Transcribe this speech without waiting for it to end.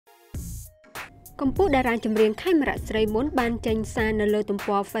កម្ពុជាតារាចម្រៀងខេមរៈស្រីមុនបានចេញសារនៅលើទំ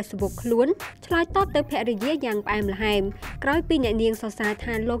ព័រ Facebook ខ្លួនឆ្លើយតបទៅភរិយាយ៉ាងផ្អែមល្ហែមក្រោយពីអ្នកនាងសរសើរ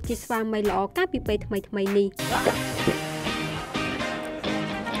ថាលោកជាស្វាមីល្អកាលពីពេលថ្មីៗនេះ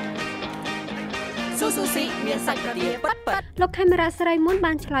មានសាច់ប្រឌៀប៉ិតលោកខេមរៈស្រីមុន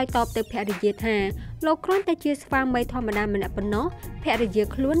បានឆ្លើយតបទៅភរិយាថាលោកគ្រាន់តែជាស្វាមីធម្មតាម្នាក់ប៉ុណ្ណោះភរិយា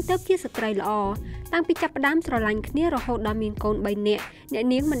ខ្លួនទៅជាស្ត្រីល្អតាំងពីចាប់ផ្ដើមស្រឡាញ់គ្នារហូតដល់មានកូន3នាក់អ្នក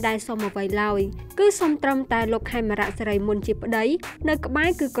នាងមិនដែលសុំអ្វីឡើយគឺសុំត្រឹមតែលោកខេមរៈស្រីមុនជាប្តីនៅក្បែរ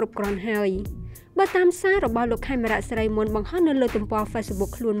គឺគ្រប់គ្រាន់ហើយបើតាមសាររបស់លោកខេមរៈស្រីមុនបង្ហោះនៅលើទំព័រ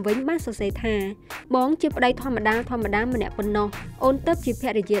Facebook ខ្លួនវិញបានសរសេរថាបងជាប្តីធម្មតាម្នាក់ប៉ុណ្ណោះអូនទៅជាភ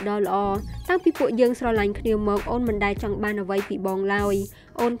រិយាដ៏ល្អតាំងពីពួកយើងស្រឡាញ់គ្នាមកអូនមិនដែលចង់បានអ្វីពីបងឡើយ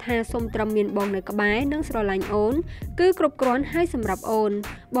អូនថាសូមត្រឹមមានបងនៅក្បែរនិងស្រឡាញ់អូនគឺគ្រប់គ្រាន់ហើយសម្រាប់អូន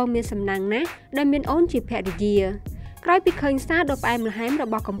បងមានសំណាងណាស់ដែលមានអូនជាភរិយាក្រោយពីឃើញសារដ៏ផ្អែមល្ហែមរ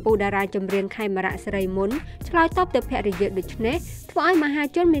បស់កម្ពុជាតារាចម្រៀងខេមរៈស្រីមុនឆ្លើយតបទៅភរិយាដូចនេះធ្វើឲ្យមហា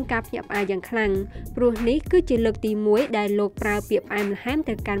ជនមានការភ្ញាក់ផ្អើលយ៉ាងខ្លាំងព្រោះនេះគឺជាលើកទី1ដែលលោកប្រើពាក្យផ្អែមល្ហែម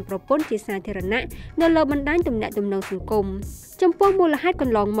ទៅកាន់ប្រពន្ធជាសាធារណៈនៅលើបណ្ដាញទំនាក់ទំនងសង្គមចំពោះមូលហេតុក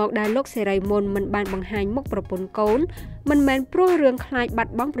ន្លងមកដែលលោកសេរីមុនមិនបានបង្ហាញមុខប្រពន្ធកូនមិនមែនព្រោះរឿងខ្លាចបា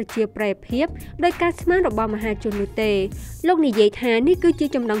ត់បង់ប្រជាប្រិយភាពដោយការស្មានរបស់មហាជននោះទេលោកនិយាយថានេះគឺជា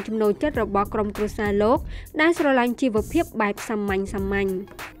ចំណង់ចំណូលចិត្តរបស់ក្រុមគ្រួសារលោកដែលស្រឡាញ់ជីវភាពបែបសាមញ្ញ